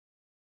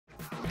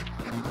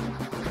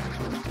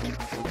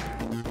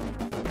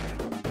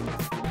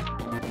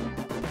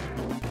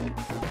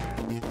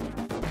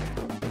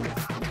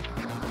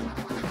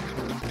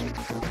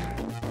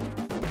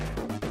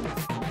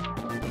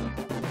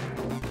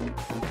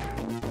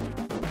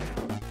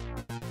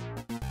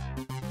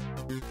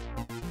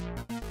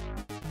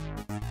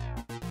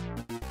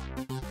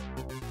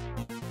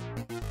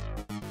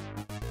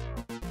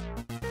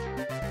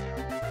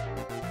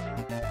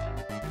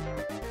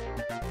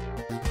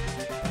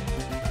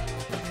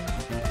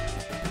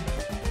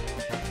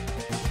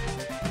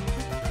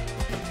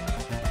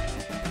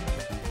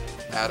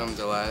Adam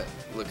Delaet,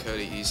 Lakota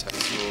East High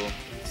School,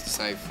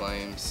 Cincinnati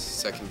Flames,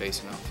 second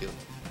base and outfield.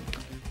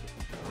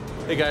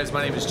 Hey guys,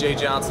 my name is Jay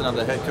Johnson. I'm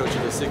the head coach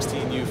of the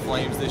 16U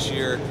Flames this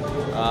year.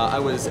 I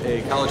was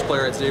a college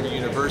player at Xavier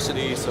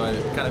University, so I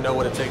kind of know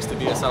what it takes to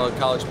be a solid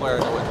college player. I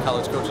know what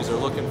college coaches are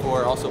looking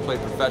for. I also played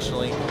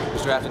professionally. I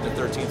was drafted in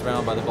the 13th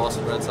round by the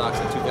Boston Red Sox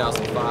in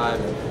 2005.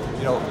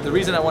 You know, the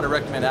reason I want to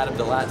recommend Adam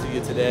Delaet to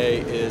you today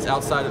is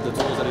outside of the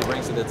tools that he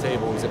brings to the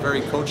table. He's a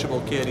very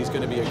coachable kid. He's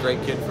going to be a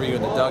great kid for you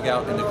in the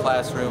dugout, in the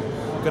classroom.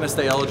 Going to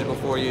stay eligible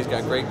for you. He's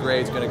got great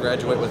grades. Going to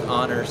graduate with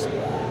honors.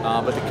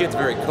 But the kid's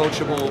very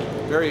coachable,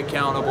 very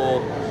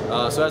accountable.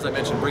 So as I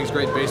mentioned, brings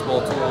great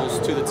baseball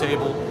tools to the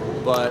table.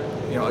 But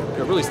you know,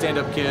 a really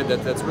stand-up kid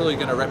that's really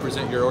going to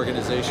represent your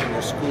organization,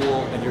 your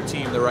school, and your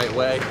team the right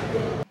way.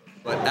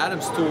 But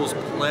Adam's tools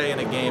play in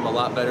a game a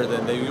lot better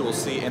than you will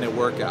see in a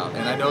workout.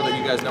 And I know that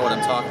you guys know what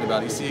I'm talking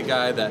about. You see a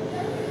guy that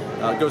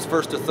goes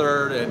first to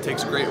third and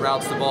takes great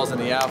routes to balls in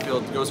the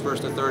outfield, goes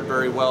first to third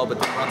very well,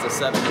 but then runs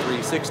a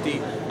 7.3 60.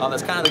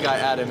 That's kind of the guy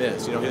Adam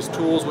is. You know, his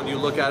tools, when you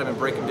look at him and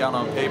break him down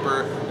on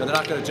paper, you know, they're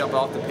not going to jump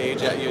off the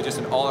page at you. Just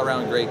an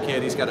all-around great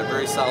kid. He's got a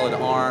very solid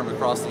arm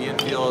across the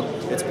infield.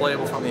 It's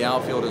playable from the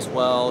outfield as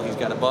well. He's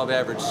got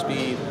above-average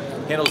speed,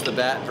 handles the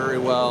bat very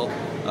well.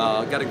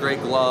 Got a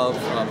great glove,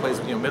 plays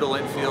middle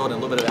infield and a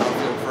little bit of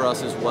outfield for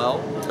us as well.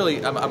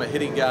 Really, I'm a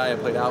hitting guy. I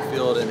played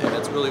outfield, and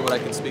that's really what I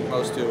can speak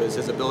most to is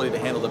his ability to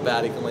handle the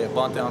bat. He can lay a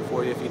bunt down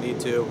for you if you need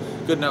to.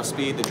 Good enough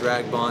speed to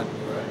drag bunt,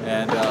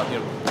 and you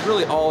know,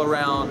 really all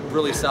around,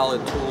 really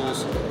solid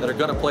tools that are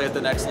going to play at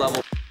the next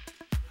level.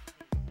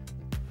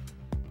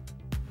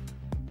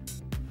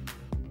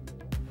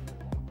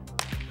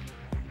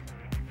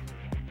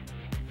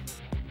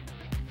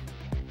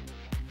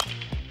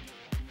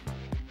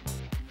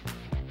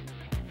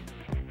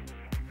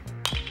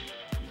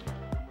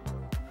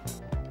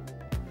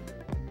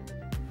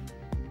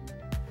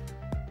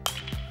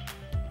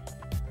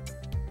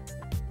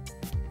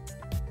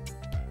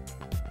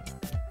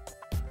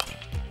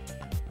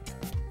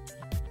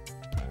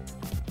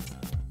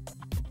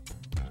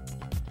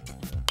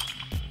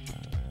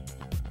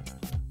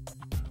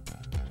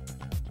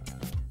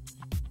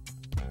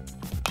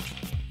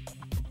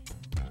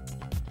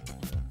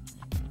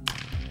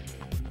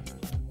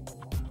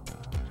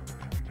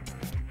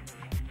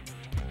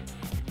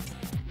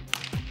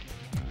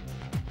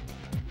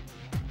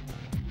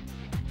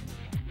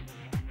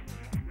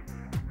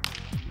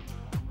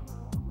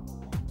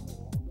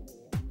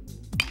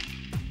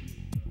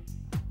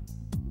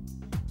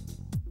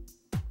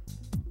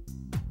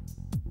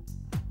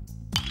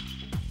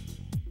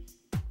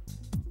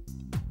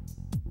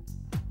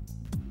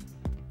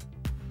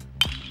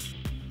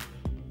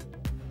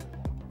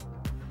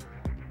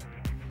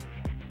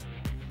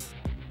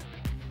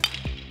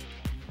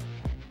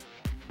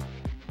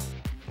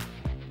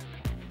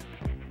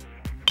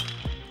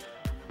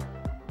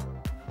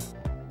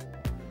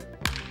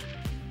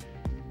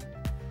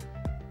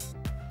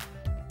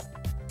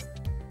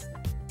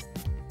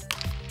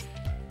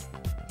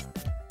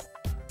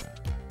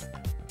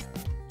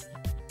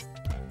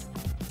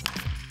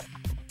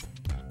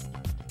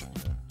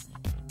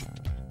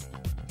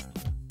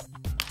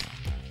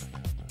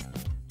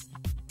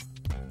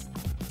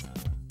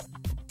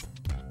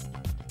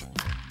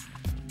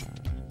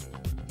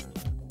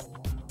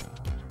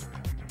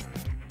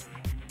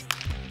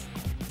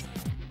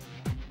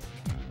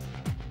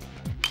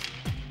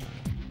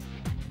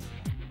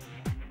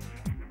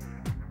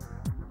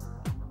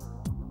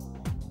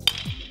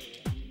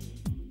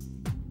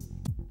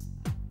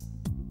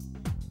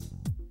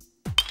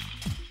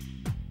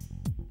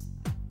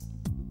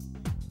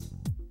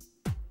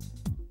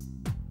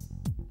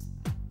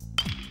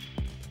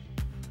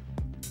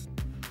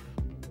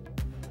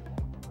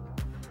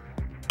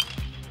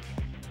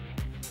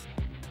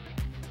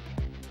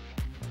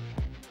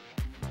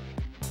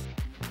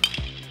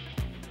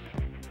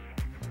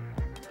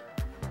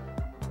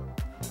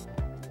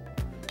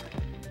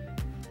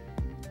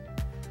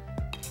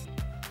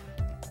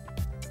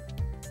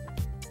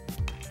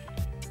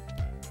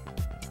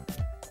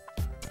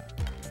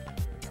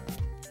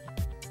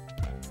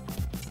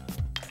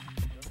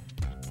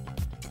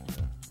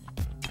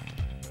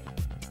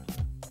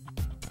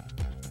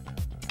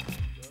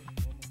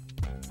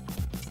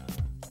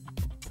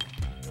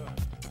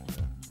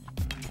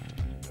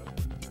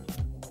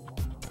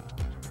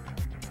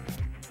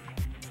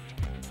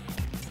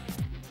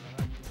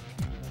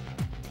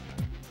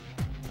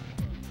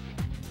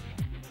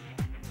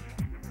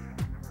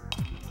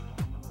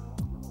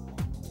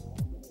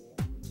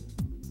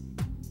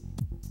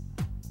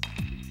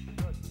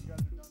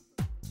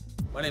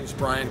 My name is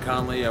Brian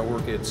Conley. I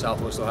work at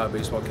Southwest Ohio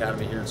Baseball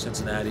Academy here in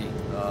Cincinnati.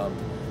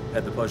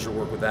 Had the pleasure to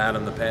work with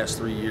Adam the past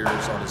 3 years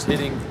on his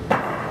hitting.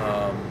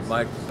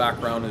 My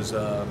background is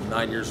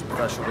 9 years of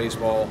professional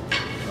baseball,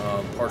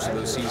 parts of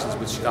those seasons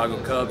with Chicago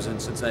Cubs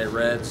and Cincinnati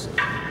Reds.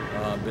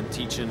 Been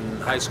teaching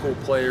high school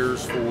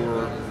players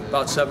for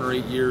about 7 or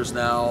 8 years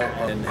now,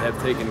 and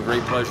have taken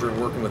great pleasure in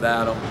working with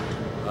Adam.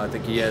 I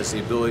think he has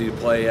the ability to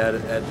play at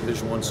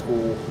Division I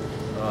school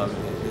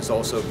Is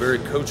also a very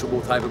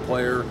coachable type of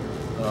player.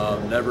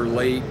 Never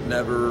late,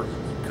 never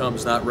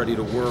comes not ready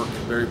to work.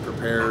 Very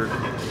prepared,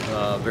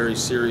 very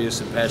serious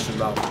and passionate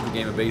about the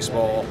game of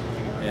baseball,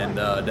 and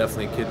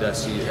definitely a kid that I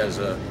see has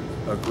a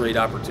great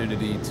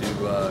opportunity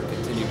to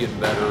continue getting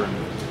better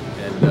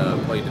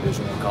and play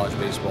Division I college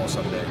baseball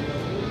someday.